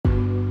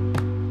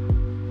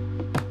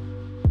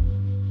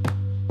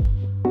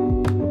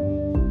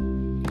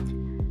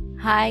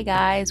Hi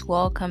guys,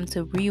 welcome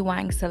to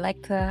Rewind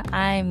Selector.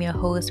 I'm your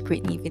host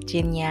Brittany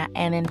Virginia,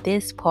 and in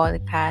this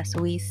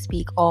podcast we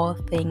speak all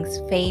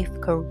things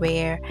faith,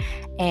 career,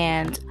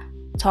 and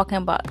talking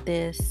about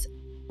this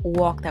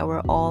walk that we're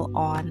all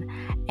on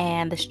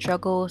and the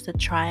struggles, the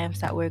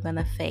triumphs that we're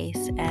gonna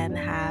face and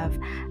have,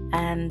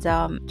 and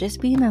just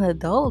being an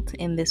adult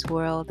in this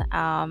world,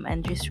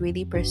 and just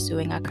really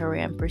pursuing a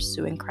career and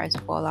pursuing Christ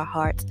with all our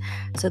hearts.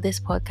 So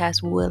this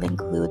podcast will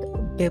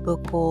include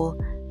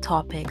biblical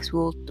topics.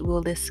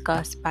 We'll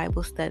discuss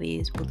Bible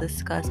studies. We'll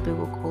discuss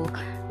biblical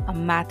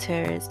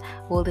matters.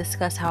 We'll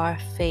discuss how our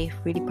faith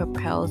really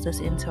propels us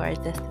into our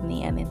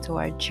destiny and into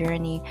our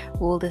journey.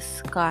 We'll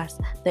discuss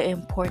the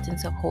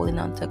importance of holding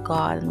on to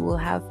God, and we'll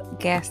have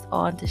guests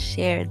on to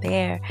share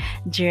their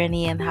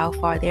journey and how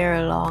far they're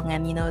along,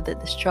 and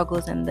the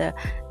struggles and the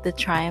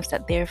triumphs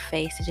that they're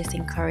faced to just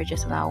encourage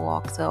us in our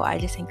walk. So I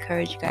just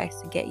encourage you guys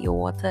to get your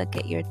water,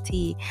 get your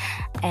tea,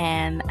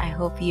 and I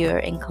hope you're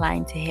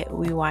inclined to hit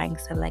rewind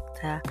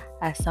selector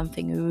as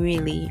something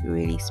really,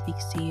 really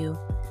speaks to you.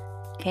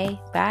 Okay,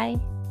 bye.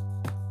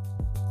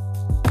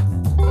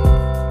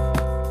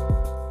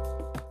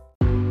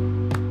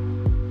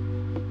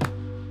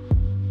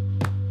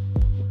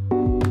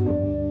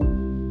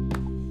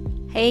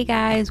 Hey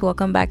guys,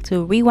 welcome back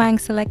to Rewind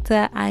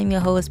Selector. I'm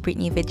your host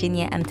Brittany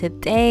Virginia, and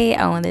today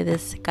I want to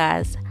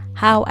discuss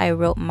how I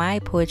wrote my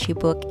poetry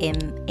book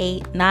in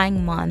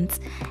 9 months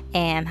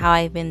and how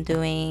I've been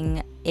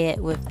doing it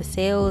with the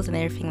sales and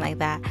everything like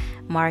that,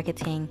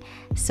 marketing.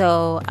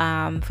 So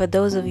for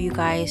those of you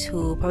guys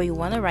who probably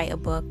want to write a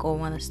book or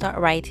want to start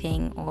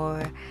writing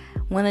or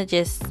want to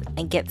just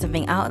get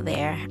something out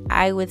there,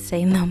 I would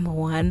say number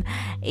one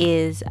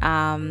is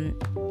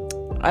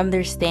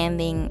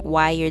understanding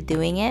why you're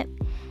doing it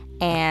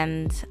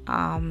and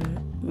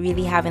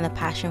really having a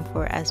passion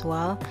for it as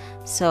well.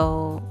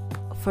 So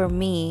for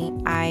me,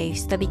 I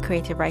studied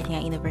creative writing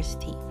at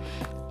university.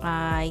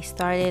 I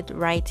started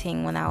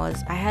writing when I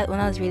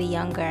was really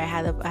younger. I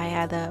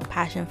had a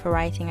passion for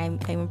writing. I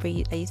remember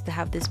I used to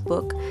have this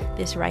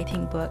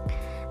writing book.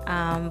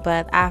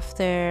 But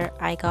after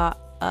I got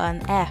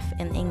an F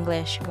in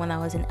English when I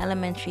was in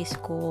elementary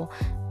school,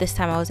 this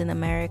time I was in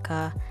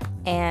America,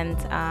 and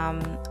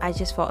I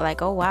just felt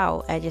like, oh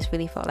wow, I just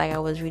really felt like I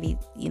was really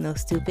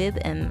stupid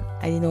and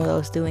I didn't know what I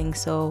was doing.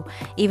 So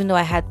even though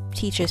I had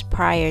teachers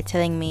prior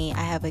telling me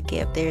I have a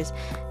gift, there's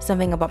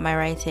something about my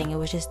writing, it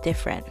was just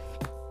different.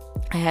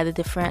 I had a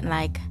different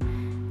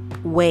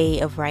way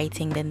of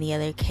writing than the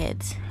other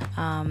kids,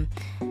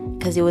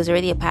 because it was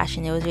already a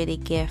passion, it was already a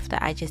gift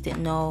that I just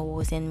didn't know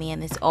was in me.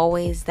 And it's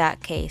always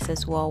that case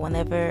as well.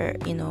 Whenever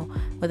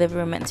whatever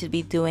we're meant to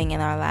be doing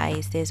in our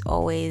lives, it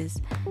always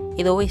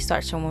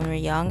starts from when we're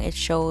young. It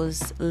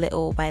shows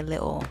little by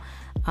little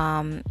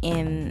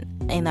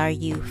in our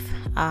youth,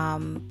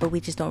 but we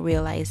just don't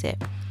realize it.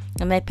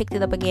 And I picked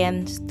it up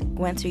again,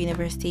 went to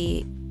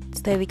university,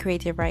 studied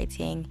creative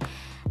writing,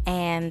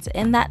 and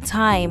in that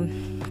time,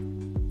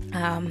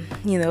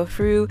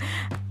 through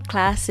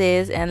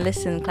classes and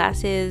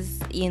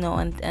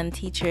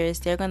teachers,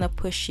 they're gonna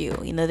push you,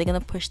 they're gonna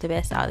push the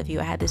best out of you.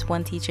 I had this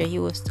one teacher, he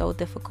was so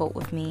difficult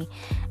with me,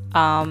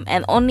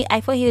 and only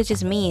I thought he was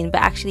just mean,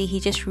 but actually he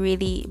just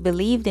really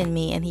believed in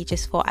me, and he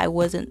just thought I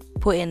wasn't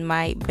putting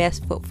my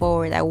best foot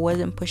forward. I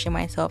wasn't pushing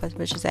myself as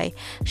much as I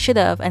should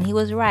have, and he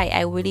was right.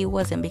 I really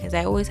wasn't, because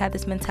I always had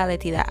this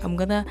mentality that I'm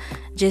gonna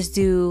just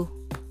do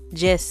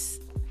just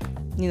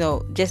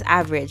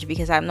average,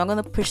 because I'm not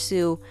gonna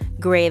pursue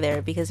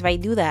greater, because if I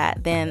do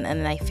that then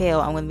and I fail,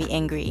 I'm gonna be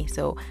angry.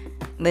 So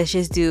let's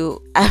just do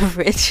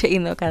average,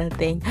 kind of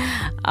thing.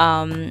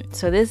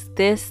 So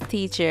this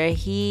teacher,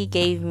 he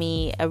gave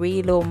me a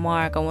really low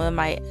mark on one of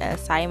my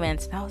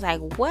assignments, and I was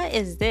like, what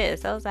is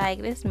this? I was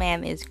like, this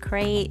man is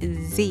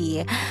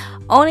crazy.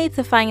 Only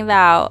to find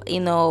out,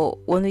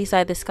 when we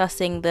started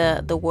discussing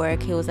the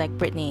work, he was like,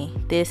 Brittany,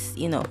 this,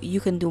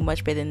 you can do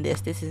much better than this.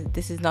 This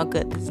is not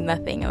good. This is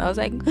nothing. And I was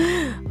like,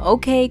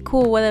 okay,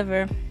 cool,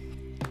 whatever.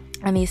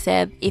 And he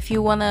said, if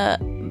you want to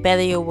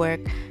better your work,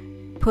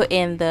 put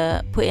in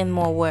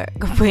more work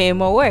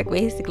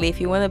basically. If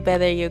you want to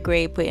better your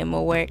grade, put in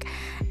more work.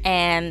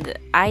 And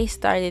I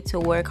started to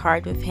work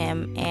hard with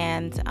him,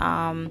 and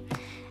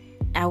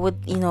I would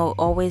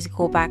always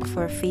go back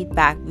for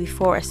feedback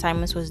before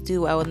assignments was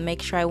due. I would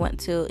make sure I went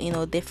to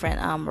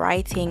different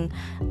writing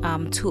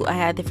tool. I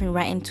had different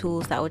writing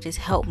tools that would just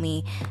help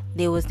me.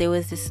 There was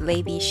this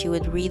lady, she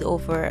would read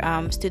over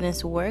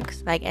students'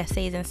 works, like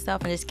essays and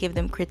stuff, and just give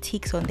them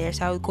critiques on there.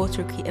 So I would go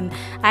through, and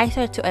I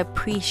started to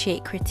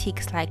appreciate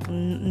critiques like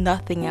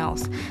nothing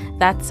else.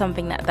 That's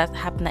something that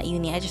happened at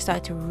uni. I just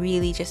started to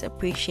really just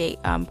appreciate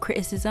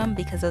criticism,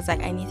 because I was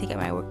like, I need to get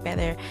my work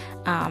better,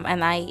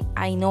 and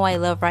I know I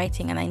love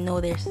writing, and I know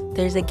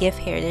there's a gift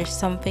here, there's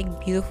something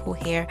beautiful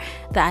here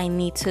that I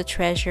need to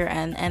treasure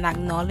and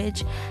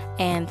acknowledge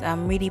and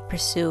really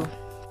pursue.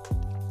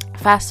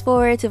 Fast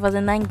forward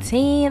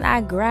 2019,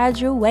 I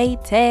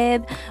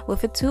graduated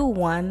with a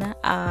 2.1,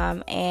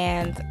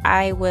 and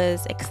I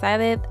was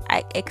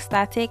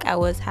ecstatic. I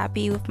was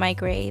happy with my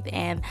grade,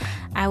 and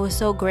I was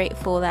so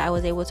grateful that I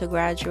was able to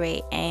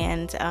graduate.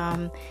 And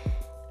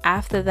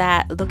after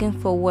that, looking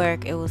for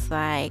work, it was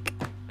like,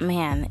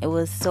 man, it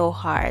was so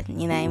hard,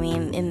 you know what I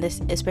mean, in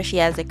this, especially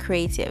as a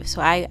creative. So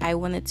I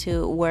wanted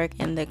to work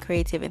in the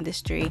creative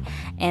industry,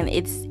 and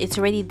it's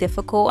really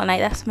difficult. And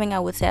that's something I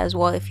would say as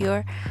well. If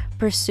you're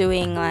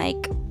pursuing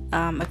like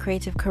a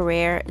creative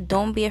career,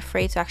 don't be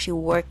afraid to actually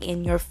work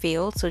in your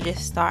field. So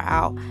just start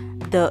out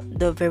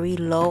the very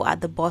low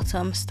at the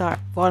bottom, start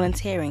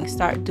volunteering,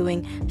 start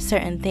doing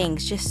certain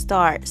things, just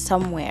start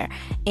somewhere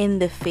in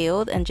the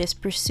field and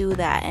just pursue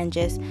that. And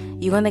just,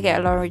 you're gonna get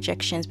a lot of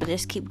rejections, but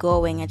just keep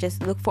going and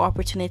just look for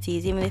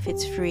opportunities, even if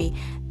it's free.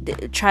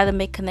 Try to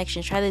make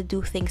connections, try to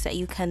do things that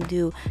you can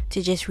do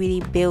to just really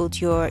build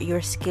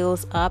your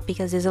skills up,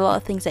 because there's a lot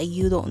of things that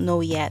you don't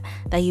know yet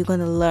that you're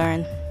gonna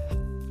learn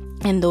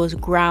in those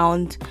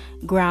ground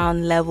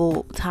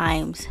level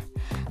times.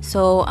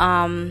 So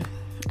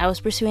I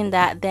was pursuing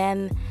that.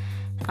 Then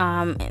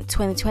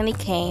 2020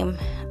 came.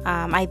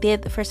 I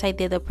did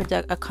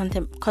a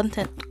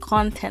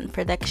content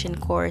production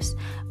course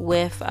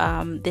with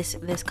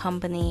this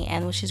company,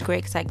 and which is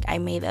great because I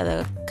made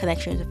other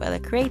connections with other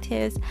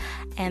creatives.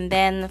 And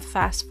then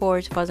fast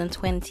forward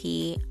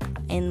 2020,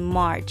 in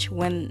March,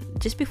 when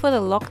just before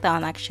the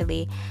lockdown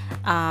actually,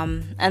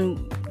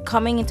 and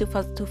coming into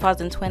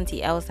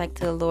 2020, I was like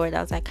to the Lord,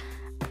 I was like,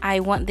 I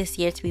want this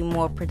year to be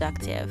more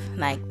productive.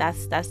 Like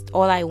that's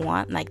all I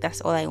want. Like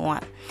that's all I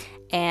want.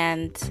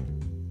 And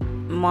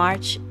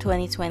March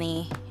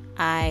 2020,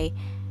 I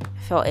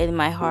felt in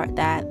my heart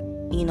that,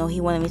 you know,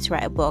 he wanted me to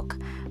write a book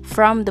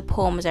from the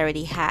poems I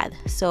already had.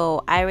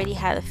 So I already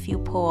had a few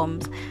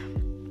poems,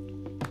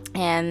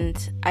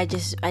 and I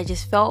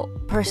just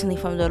felt personally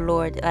from the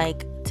Lord,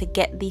 like, to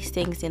get these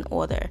things in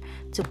order,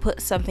 to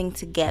put something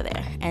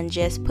together, and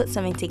just put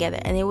something together.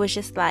 And it was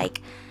just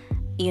like,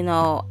 you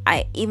know,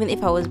 even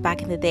if I was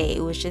back in the day,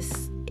 it was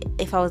just,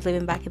 if I was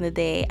living back in the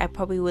day, I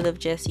probably would have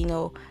just, you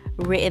know,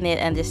 written it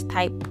and just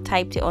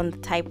typed it on the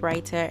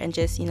typewriter and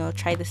just, you know,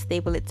 try to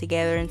staple it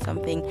together in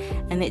something,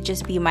 and it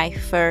just be my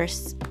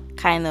first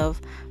kind of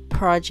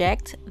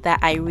project that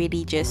I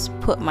really just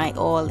put my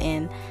all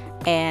in,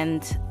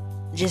 and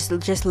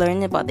just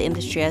learn about the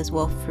industry as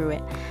well through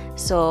it.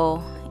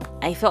 So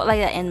I felt like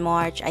that in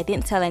March. I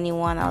didn't tell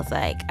anyone. I was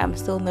like, I'm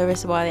still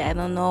nervous about it. I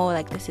don't know,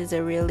 like, this is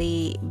a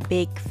really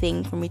big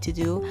thing for me to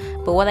do.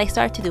 But what I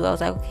started to do, I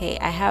was like, okay,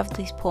 I have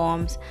these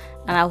poems,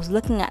 and I was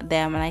looking at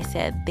them, and I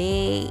said,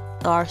 they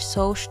are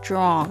so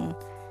strong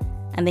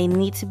and they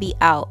need to be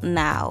out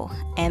now.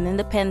 And then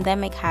the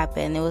pandemic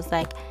happened. It was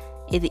like,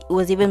 it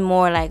was even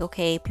more like,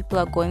 okay, people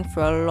are going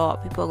through a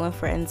lot. People are going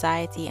through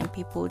anxiety, and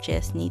people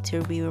just need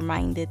to be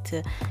reminded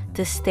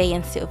to stay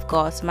and sit with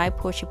God. So my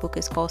poetry book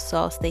is called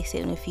Saul, Stay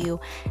Sitting With You.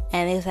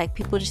 And it's like,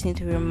 people just need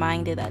to be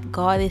reminded that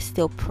God is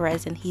still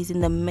present. He's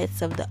in the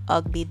midst of the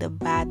ugly, the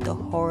bad, the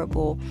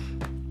horrible.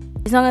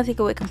 He's not going to take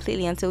away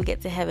completely until we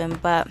get to heaven.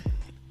 But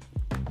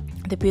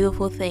the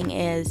beautiful thing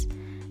is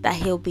that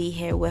he'll be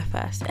here with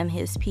us, and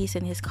his peace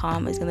and his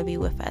calm is going to be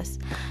with us.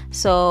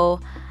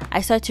 So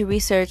I started to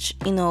research,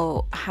 you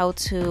know, how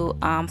to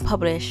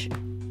publish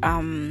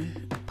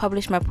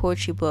my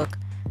poetry book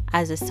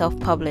as a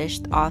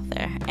self-published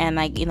author. And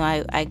I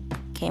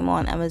came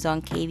on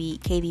Amazon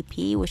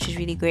KDP, which is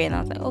really great. And I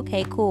was like,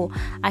 okay, cool,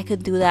 I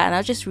could do that. And I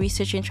was just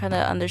researching, trying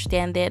to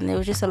understand it, and it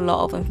was just a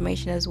lot of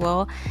information as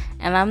well.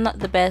 And I'm not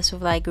the best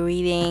with like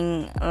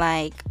reading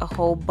like a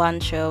whole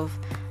bunch of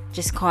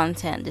just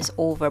content just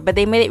over, but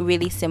they made it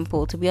really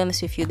simple. To be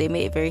honest with you, they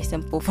made it very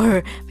simple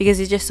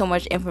because it's just so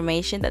much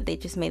information that they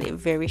just made it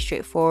very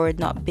straightforward,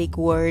 not big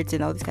words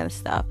and all this kind of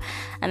stuff.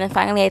 And then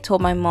finally I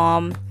told my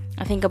mom,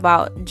 I think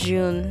about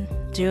June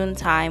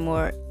time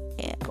or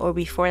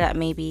before that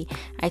maybe,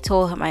 I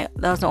told her,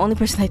 that was the only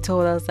person I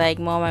told. I was like,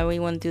 Mom, I really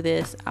want to do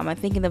this. I'm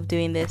thinking of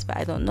doing this, but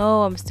I don't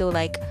know. I'm still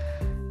like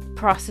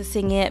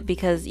processing it,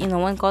 because, you know,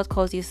 when God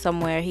calls you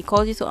somewhere, he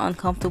calls you to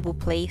uncomfortable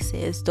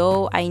places.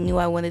 Though I knew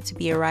I wanted to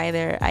be a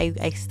writer,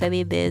 I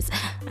studied this,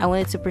 I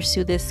wanted to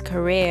pursue this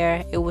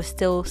career, it was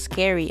still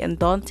scary and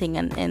daunting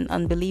and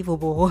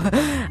unbelievable.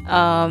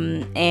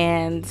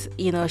 And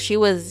you know, she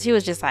was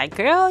just like,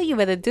 girl, you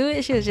better do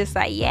it. She was just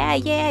like, yeah.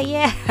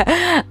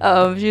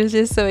 She was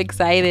just so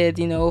excited,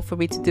 you know, for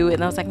me to do it.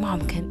 And I was like,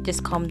 Mom, can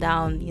just calm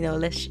down, you know,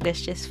 let's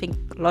just think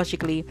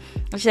logically.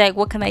 And she's like,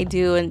 what can I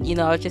do? And you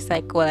know, I was just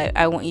like, well,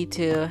 I want you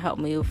to help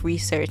me with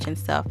research and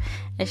stuff.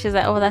 And she's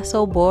like, oh, that's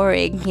so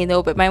boring, you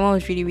know. But my mom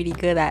was really, really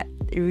good at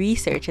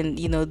research and,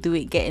 you know,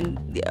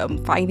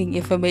 finding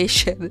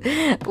information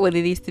when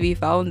it needs to be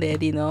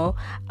founded, you know.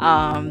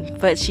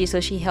 But she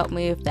helped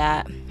me with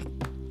that.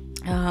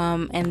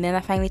 And then I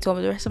finally told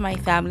the rest of my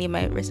family,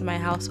 rest of my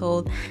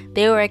household.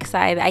 They were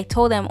excited. I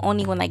told them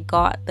only when I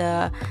got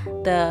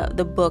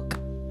the book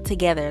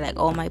together, like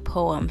all my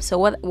poems. So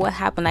what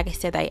happened, like I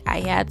said, I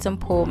had some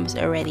poems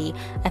already.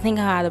 I think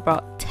I had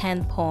about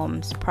 10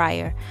 poems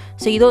prior.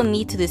 So you don't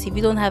need to do this if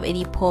you don't have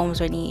any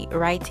poems or any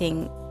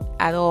writing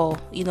at all.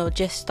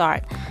 Just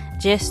start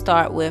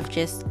with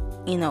just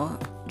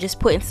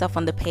putting stuff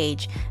on the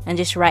page and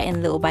just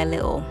writing little by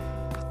little.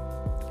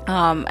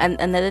 And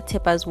another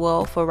tip as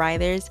well for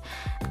writers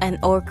and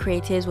or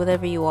creatives,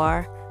 whatever you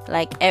are,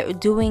 like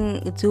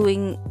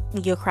doing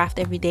your craft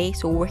every day.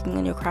 So working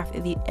on your craft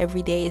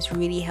every day is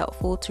really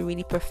helpful to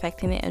really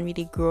perfecting it and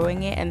really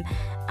growing it, and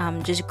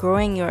just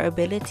growing your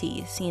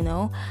abilities,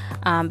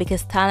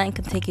 because talent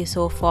can take you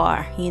so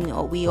far.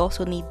 We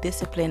also need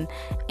discipline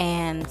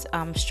and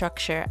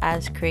structure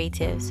as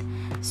creatives.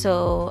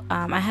 So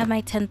I had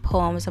my 10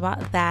 poems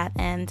about that,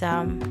 and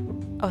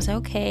I was like,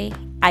 okay,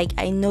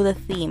 I know the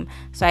theme.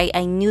 So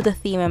I knew the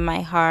theme in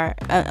my heart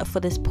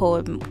for this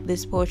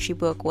poetry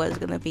book was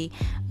going to be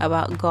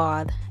about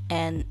God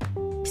and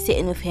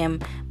sitting with him,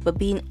 but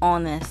being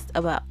honest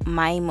about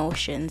my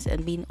emotions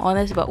and being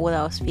honest about what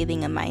I was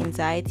feeling and my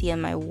anxiety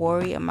and my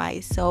worry and my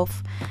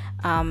self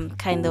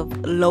kind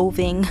of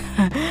loathing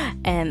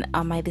and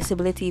my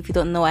disability. If you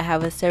don't know, I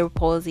have a cerebral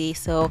palsy,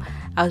 so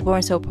I was born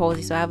with cerebral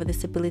palsy, so I have a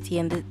disability,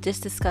 and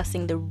just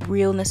discussing the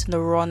realness and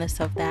the rawness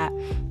of that.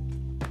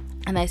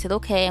 And I said,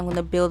 okay, I'm going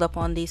to build up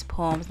on these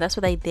poems. That's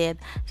what I did.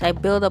 So I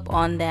built up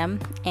on them,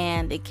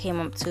 and it came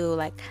up to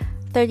like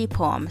 30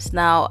 poems.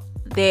 Now,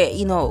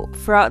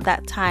 throughout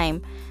that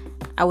time,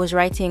 I was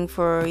writing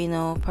for,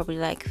 probably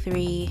like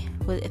 3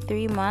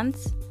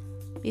 months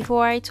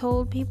before I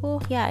told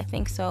people. Yeah, I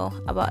think so,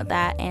 about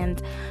that.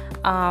 And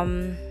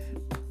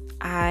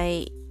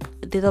I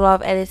did a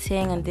lot of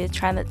editing and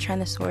trying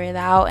to sort it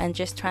out, and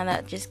just trying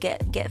to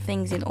get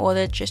things in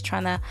order, just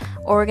trying to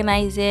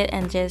organize it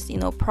and just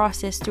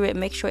process through it,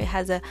 make sure it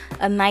has a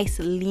nice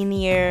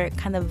linear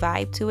kind of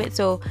vibe to it.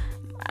 So,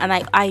 and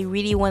I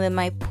really wanted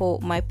my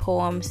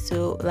poems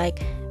to,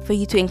 like, for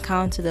you to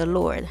encounter the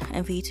Lord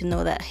and for you to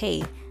know that,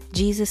 hey,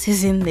 Jesus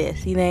is in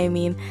this. You know what I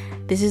mean?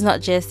 This is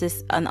not just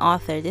an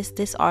author.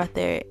 This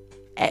author,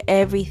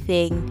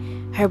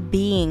 everything, her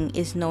being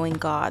is knowing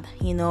God.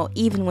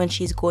 Even when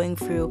she's going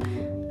through,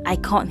 I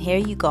can't hear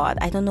you, God.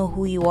 I don't know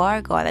who you are,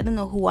 God. I don't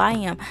know who I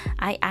am.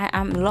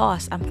 I'm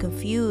lost. I'm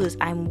confused.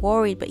 I'm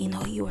worried. But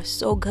you are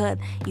so good.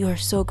 You are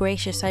so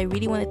gracious. So I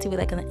really want it to be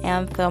like an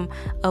anthem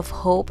of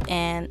hope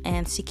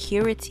and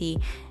security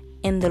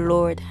in the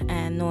Lord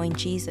and knowing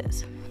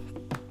Jesus.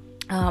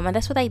 And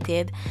that's what I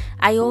did.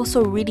 I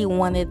also really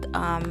wanted,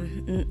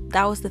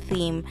 that was the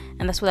theme,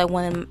 and that's what I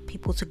wanted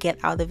people to get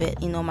out of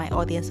it, my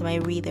audience and my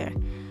reader.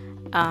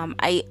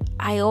 I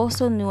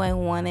also knew I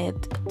wanted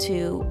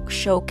to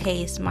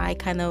showcase my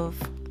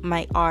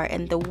art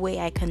and the way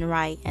I can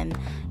write, and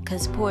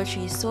because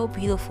poetry is so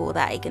beautiful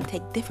that it can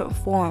take different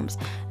forms,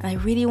 and I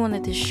really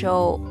wanted to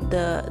show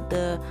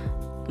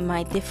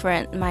my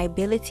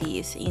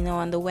abilities,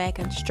 and the way I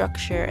can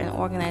structure and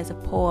organize a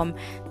poem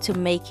to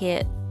make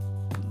it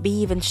be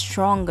even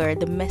stronger,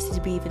 the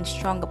message be even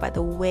stronger by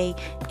the way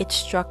it's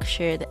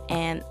structured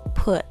and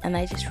put. And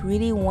I just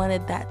really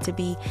wanted that to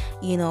be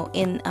in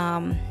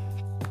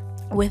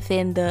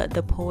within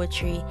the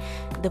poetry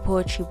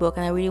book,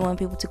 and I really want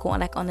people to go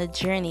on a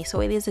journey.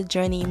 So it is a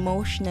journey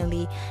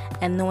emotionally,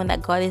 and knowing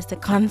that God is the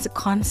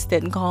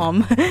constant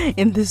calm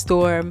in the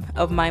storm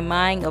of my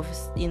mind, of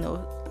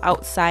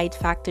outside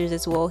factors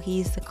as well.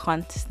 He's the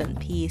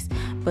constant peace.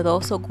 But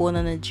also going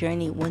on a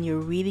journey when you're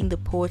reading the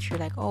poetry,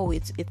 like, oh,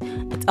 it's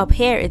up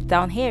here, it's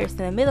down here, it's in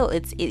the middle,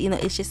 it's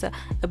just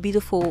a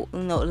beautiful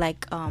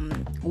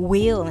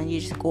wheel, and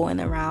you're just going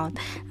around.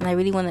 And I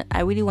really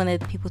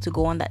wanted people to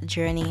go on that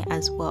journey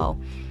as well.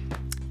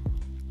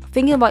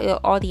 Thinking about your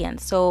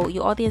audience. So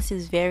your audience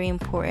is very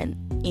important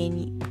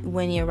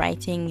when you're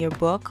writing your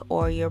book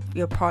or your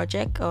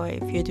project, or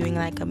if you're doing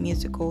like a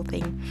musical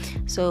thing.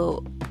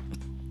 So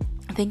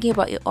thinking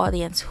about your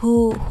audience,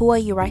 who are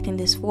you writing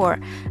this for?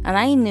 And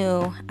I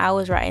knew I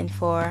was writing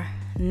for,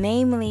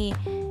 namely,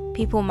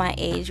 people my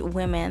age,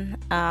 women.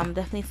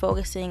 Definitely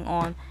focusing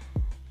on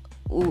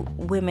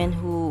women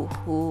who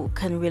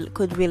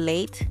could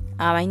relate.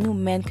 I knew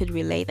men could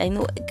relate. I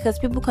knew, because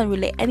people can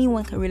relate.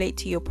 Anyone can relate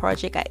to your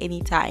project at any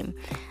time.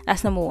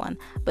 That's number one.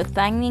 But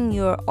finding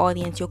your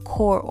audience, your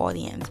core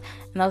audience,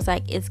 and I was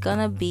like, it's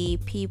gonna be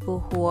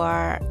people who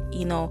are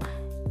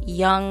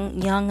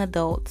young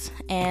adults,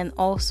 and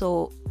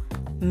also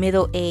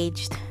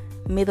middle-aged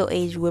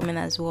women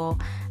as well.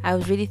 I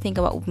was really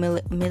thinking about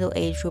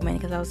middle-aged women,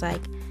 because I was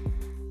like,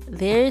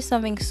 there is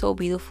something so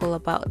beautiful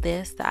about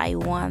this that I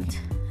want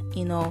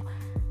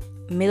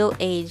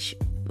middle-aged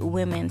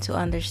women to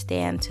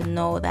understand, to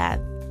know that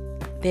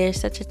there's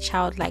such a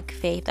childlike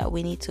faith that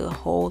we need to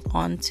hold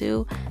on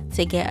to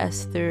get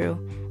us through,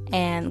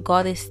 and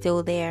God is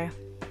still there.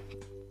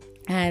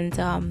 And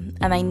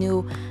I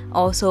knew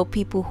also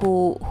people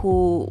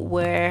who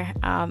were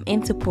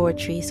into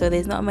poetry. So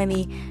there's not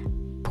many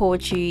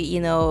poetry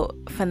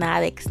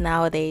fanatics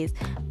nowadays,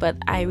 but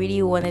I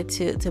really wanted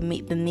to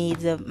meet the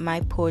needs of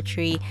my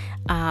poetry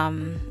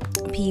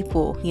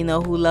people,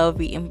 who love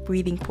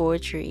reading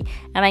poetry.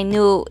 And I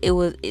knew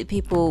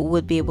people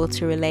would be able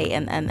to relate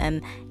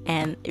and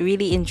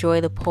really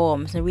enjoy the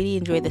poems and really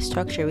enjoy the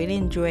structure, really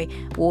enjoy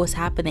what was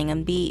happening,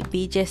 and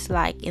be just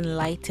like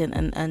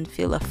enlightened and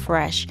feel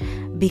afresh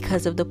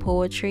because of the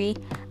poetry.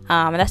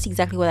 And that's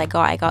exactly what I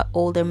got. I got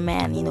older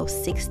men,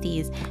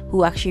 60s,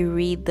 who actually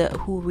read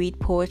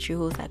poetry,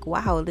 who's like,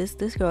 wow, this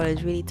girl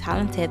is really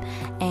talented.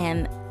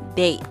 And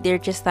they're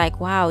just like,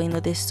 wow,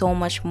 there's so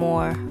much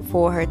more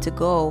for her to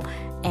go.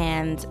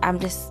 And I'm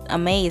just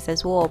amazed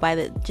as well by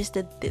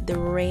the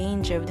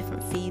range of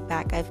different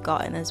feedback I've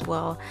gotten as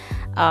well.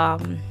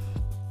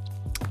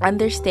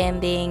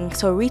 Understanding,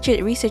 so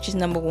research is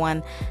number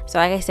one. So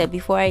like I said,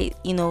 before I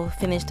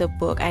finished the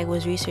book, I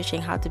was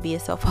researching how to be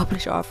a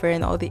self-published author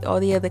and all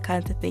the other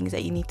kinds of things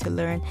that you need to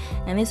learn.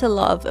 And it's a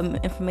lot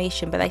of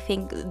information, but I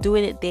think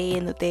doing it day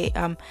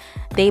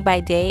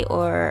by day,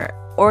 or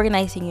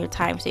organizing your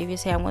time. So if you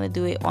say, I'm going to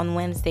do it on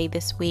Wednesday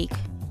this week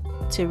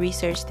to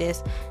research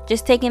this,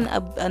 just taking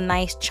a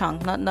nice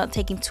chunk, not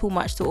taking too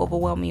much to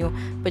overwhelm you,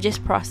 but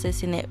just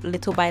processing it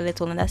little by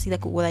little. And that's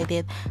exactly what I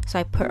did. So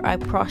I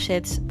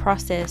process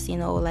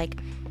like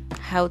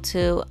how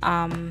to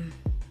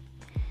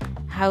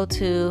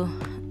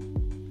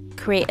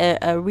create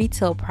a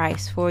retail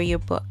price for your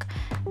book,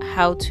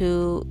 how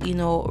to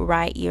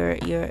write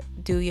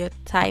do your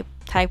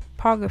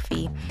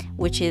typography,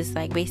 which is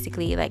like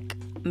basically like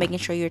making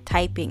sure you're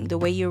typing the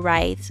way you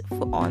write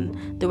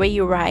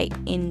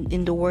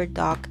in the Word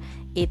doc.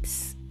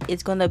 It's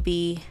gonna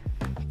be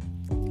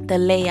the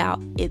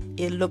layout.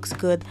 It looks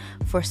good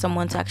for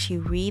someone to actually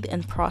read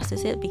and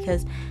process it,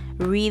 because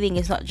reading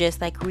is not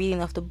just like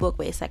reading off the book,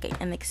 but it's like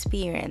an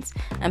experience,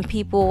 and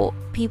people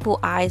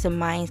eyes and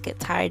minds get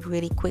tired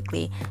really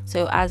quickly.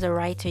 So as a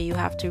writer, you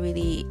have to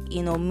really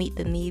meet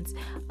the needs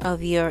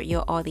of your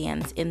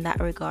audience in that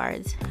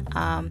regard.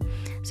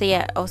 So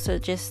yeah, also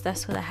just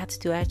that's what I had to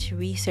do. I had to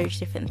research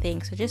different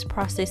things. So just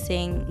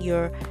processing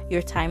your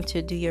time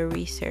to do your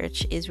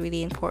research is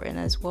really important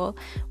as well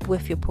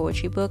with your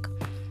poetry book.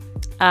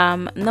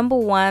 Number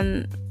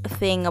one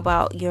thing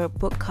about your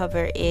book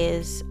cover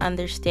is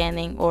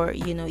understanding, or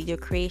your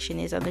creation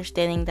is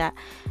understanding that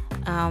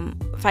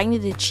finding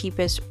the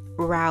cheapest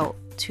route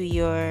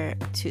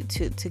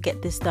to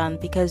get this done,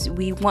 because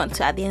we want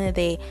to, at the end of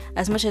the day,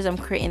 as much as I'm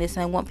creating this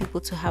and I want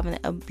people to have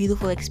a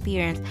beautiful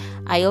experience,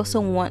 I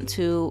also want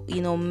to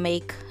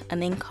make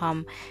an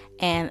income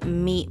and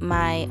meet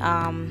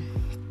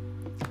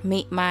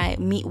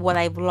what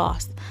I've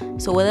lost.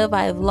 So whatever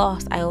I've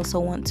lost, I also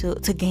want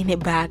to gain it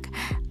back.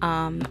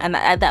 And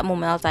at that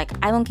moment I was like,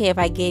 I don't care if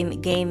I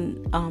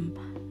gain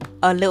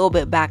a little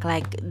bit back,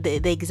 like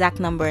the exact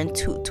number and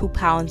 2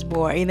 pounds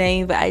more,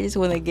 but I just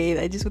want to gain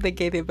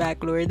it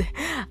back, Lord.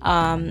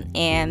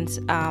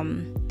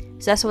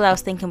 So that's what I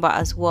was thinking about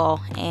as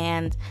well.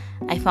 And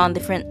I found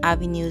different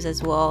avenues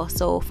as well.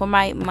 So for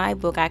my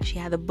book, I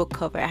actually had a book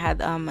cover. I had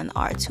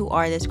two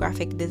artists,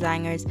 graphic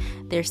designers,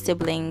 their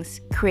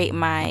siblings, create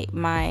my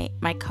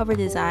cover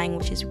design,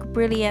 which is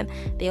brilliant.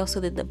 They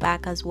also did the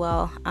back as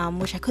well,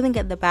 which I couldn't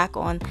get the back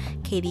on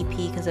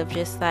KDP because of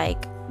just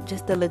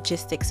the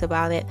logistics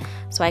about it.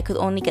 So I could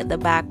only get the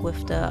back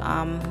with the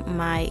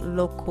my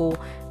local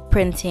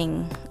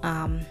printing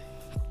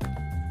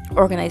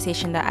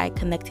organization that I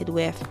connected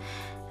with,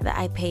 that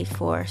I paid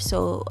for.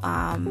 So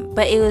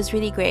but it was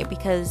really great,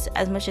 because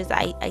as much as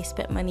I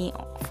spent money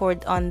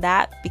on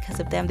that, because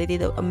of them, they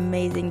did an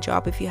amazing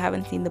job. If you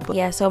haven't seen the book,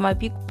 so my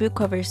book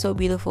cover is so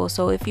beautiful.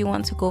 So if you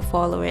want to go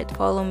follow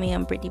me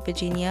on Brittany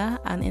Virginia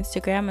on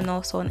Instagram, and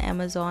also on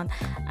Amazon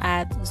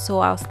at So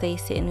I'll Stay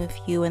Sitting With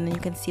You, and then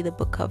you can see the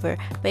book cover.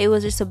 But it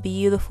was just a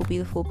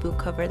beautiful book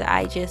cover that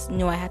I just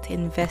knew I had to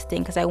invest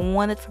in, because I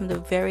wanted from the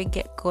very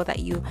get-go that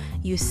you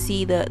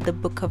see the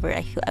book cover.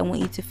 I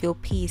want you to feel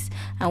peace.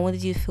 I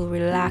wanted you to feel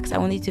relaxed. I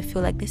wanted you to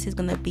feel like this is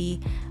gonna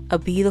be a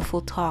beautiful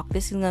talk.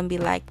 This is gonna be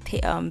like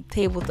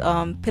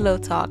pillow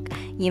talk,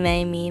 you know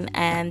what I mean,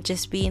 and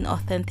just being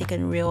authentic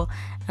and real.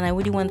 And I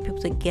really want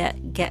people to get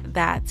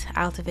that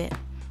out of it.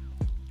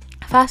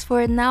 Fast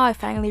forward now, I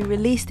finally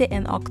released it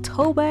in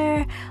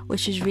October,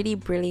 which is really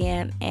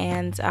brilliant.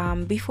 And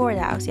before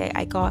that, obviously,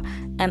 I got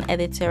an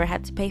editor. I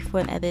had to pay for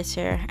an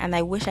editor, and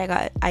I wish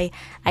I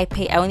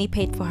only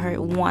paid for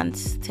her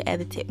once to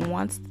edit it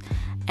once,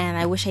 and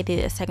I wish I did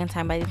it a second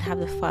time, but I didn't have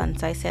the funds.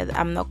 So I said,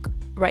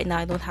 right now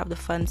I don't have the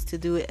funds to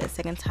do it a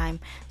second time.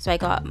 So I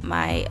got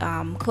my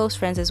close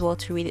friends as well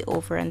to read it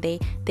over, and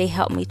they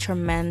helped me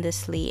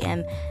tremendously.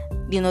 And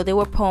there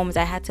were poems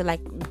I had to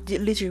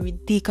literally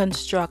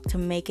deconstruct to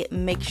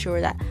make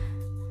sure that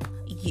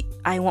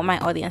I want my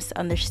audience to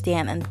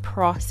understand and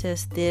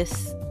process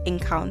this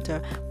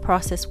encounter,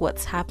 process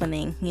what's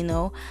happening,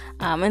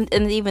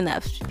 and even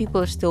that some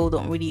people still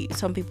don't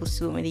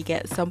really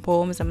get some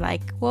poems. I'm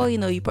like, well, you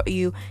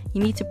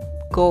need to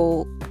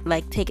go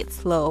take it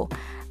slow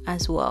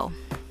as well,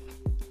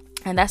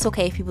 and that's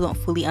okay if people don't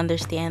fully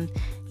understand.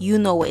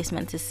 What it's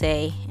meant to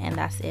say, and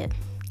that's it.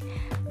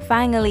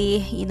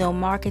 finally,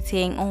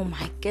 marketing, oh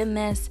my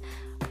goodness,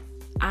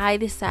 I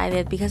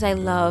decided, because I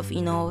love,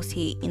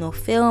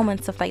 film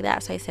and stuff like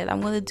that. So I said I'm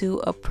gonna do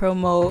a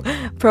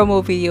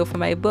promo video for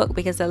my book,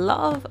 because a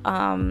lot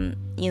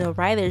of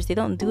writers, they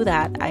don't do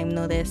that, I've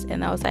noticed.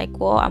 And I was like,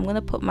 well, I'm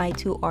gonna put my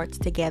two arts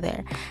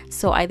together.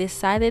 So I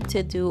decided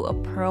to do a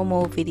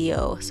promo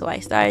video. So I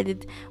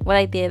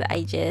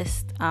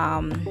just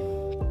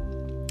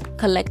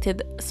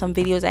collected some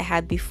videos I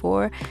had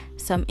before,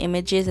 some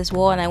images as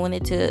well, and I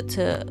wanted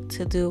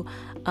to do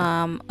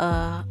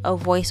a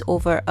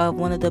voiceover of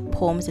one of the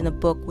poems in the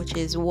book, which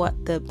is what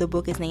the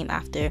book is named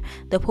after.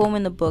 The poem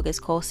in the book is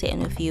called Sitting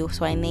With You,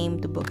 so I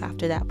named the book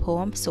after that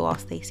poem, so I'll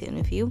stay sitting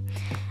with you.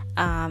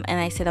 And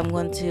I said I'm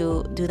going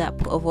to do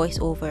a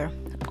voiceover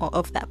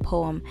of that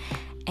poem.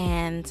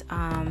 And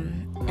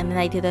then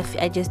I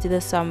just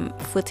did some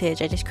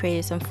footage. I just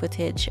created some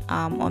footage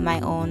on my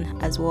own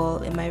as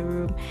well in my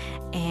room.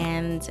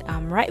 And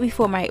right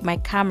before my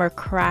camera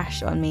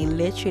crashed on me,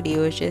 literally, it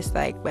was just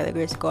like, by the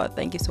grace of God,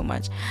 thank you so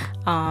much,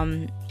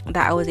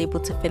 that I was able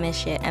to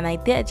finish it. And I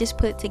just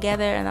put it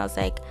together, and I was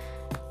like,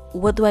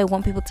 what do I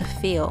want people to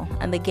feel?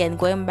 And again,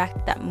 going back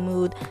to that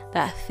mood,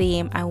 that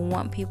theme, I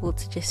want people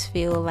to just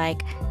feel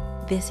like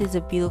this is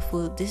a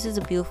beautiful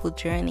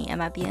journey.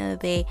 And at the end of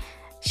the day,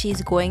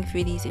 she's going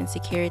through these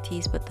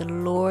insecurities, but the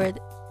Lord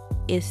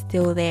is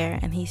still there,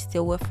 and he's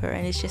still with her.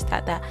 And it's just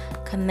that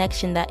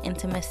connection, that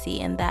intimacy,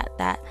 and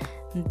that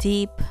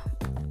deep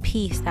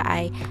peace that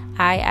I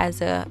as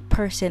a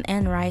person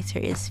and writer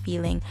is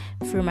feeling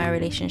through my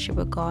relationship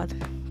with God.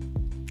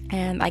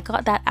 And I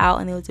got that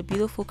out, and it was a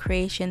beautiful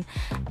creation.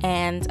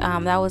 And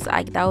that was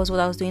what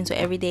I was doing. So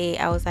every day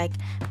I was like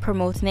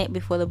promoting it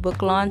before the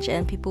book launch,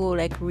 and people were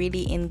like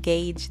really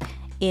engaged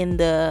in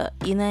the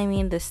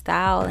the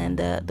style and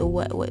the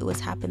what was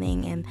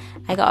happening. And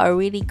I got a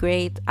really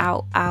great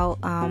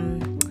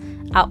outcome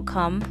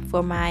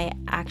for my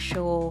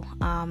actual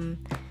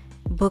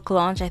book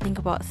launch. I think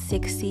about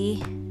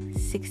 60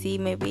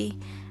 maybe,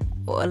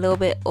 or a little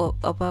bit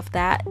above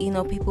that.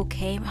 People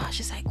came. I was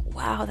just like,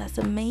 wow, that's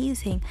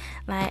amazing.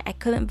 Like, I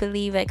couldn't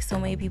believe like so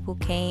many people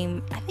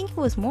came. I think it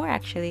was more,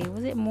 actually.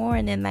 Was it more?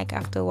 And then like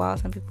after a while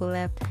some people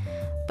left.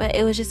 But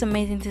it was just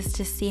amazing to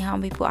just see how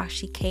people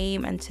actually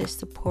came and just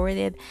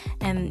supported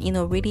and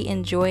really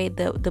enjoyed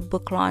the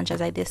book launch,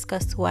 as I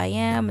discussed who I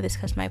am, I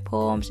discussed my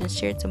poems, and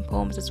shared some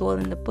poems as well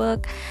in the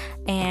book.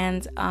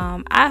 And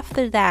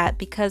after that,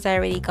 because I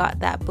already got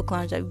that book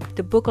launch,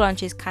 the book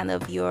launch is kind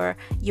of your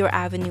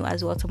avenue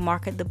as well to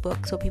market the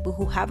book. So people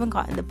who haven't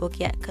gotten the book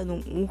yet,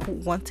 who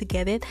want to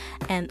get it,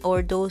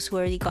 or those who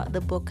already got the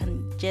book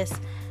can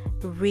just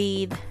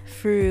read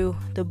through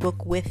the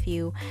book with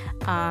you.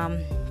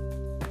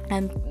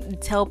 And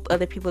tell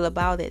other people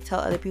about it, tell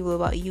other people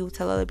about you,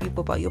 tell other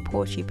people about your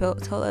poetry,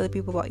 tell other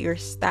people about your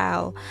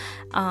style.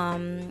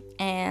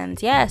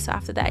 And yeah, so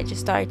after that I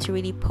just started to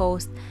really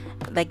post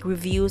like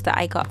reviews that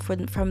I got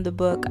from the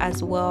book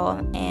as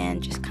well,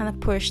 and just kind of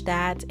push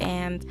that.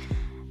 And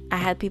I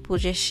had people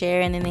just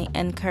sharing and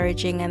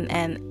encouraging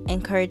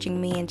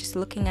me, and just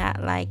looking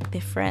at like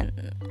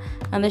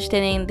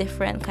understanding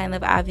different kind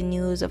of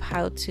avenues of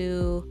how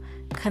to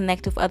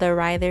connect with other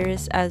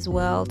writers as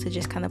well, to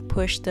just kind of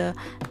push the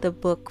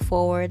book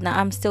forward. Now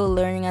I'm still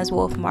learning as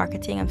well with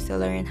marketing. I'm still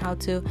learning how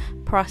to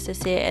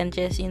process it and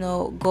just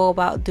go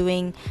about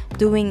doing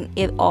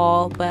it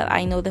all. But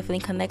I know definitely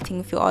connecting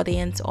with your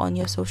audience on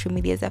your social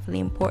media is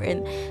definitely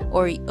important,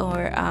 or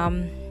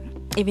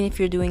even if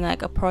you're doing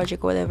like a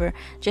project or whatever,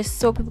 just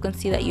so people can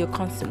see that you're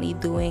constantly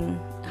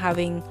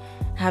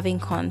having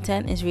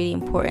content is really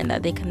important,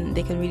 that they can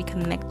really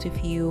connect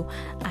with you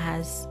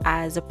as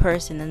a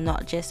person, and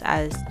not just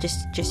as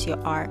just your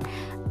art.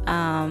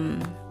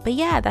 But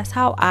yeah, that's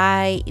how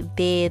I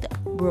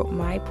wrote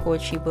my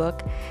poetry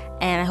book,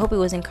 and I hope it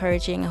was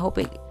encouraging. I hope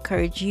it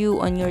encouraged you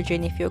on your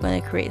journey if you're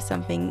going to create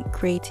something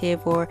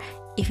creative, or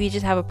if you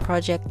just have a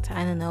project,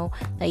 I don't know,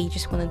 that you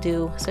just want to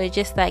do. So it's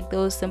just like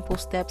those simple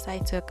steps I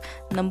took.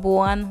 Number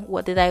one,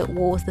 what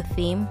was the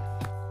theme?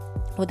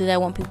 What did I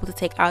want people to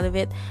take out of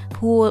it?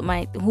 Who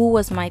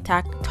was my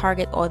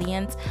target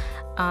audience?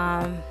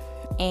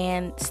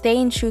 And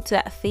staying true to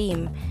that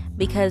theme,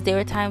 because there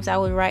were times I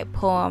would write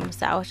poems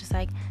that I was just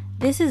like,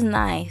 this is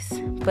nice,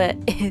 but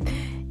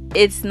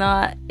it's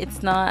not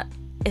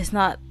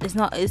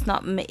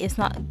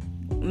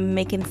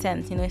making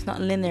sense. It's not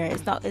linear.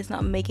 It's not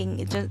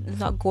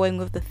going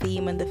with the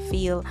theme and the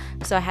feel.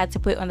 So I had to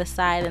put it on the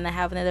side, and I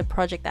have another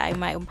project that I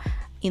might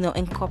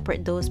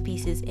incorporate those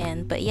pieces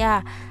in. But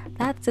yeah,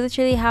 that's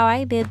literally how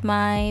I did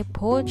my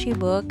poetry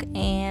book,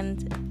 and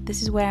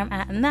this is where I'm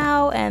at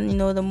now. And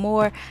the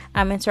more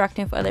I'm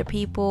interacting with other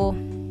people,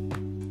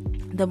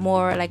 the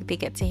more like they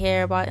get to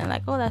hear about it, and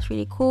like, oh, that's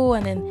really cool,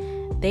 and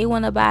then they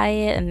want to buy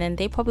it, and then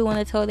they probably want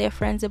to tell their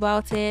friends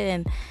about it,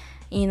 and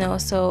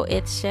so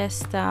it's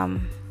just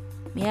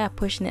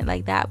pushing it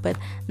like that. But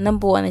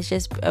number one is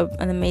just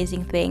an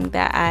amazing thing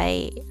that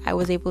I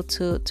was able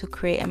to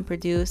create and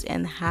produce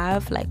and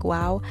have, like,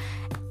 wow.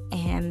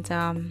 And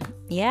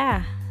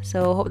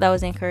so hope that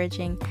was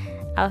encouraging.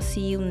 I'll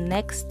see you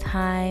next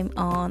time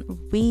on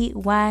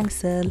Rewind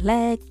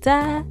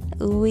Selector.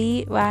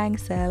 Rewind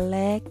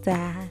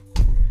Selector.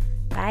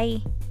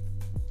 Bye.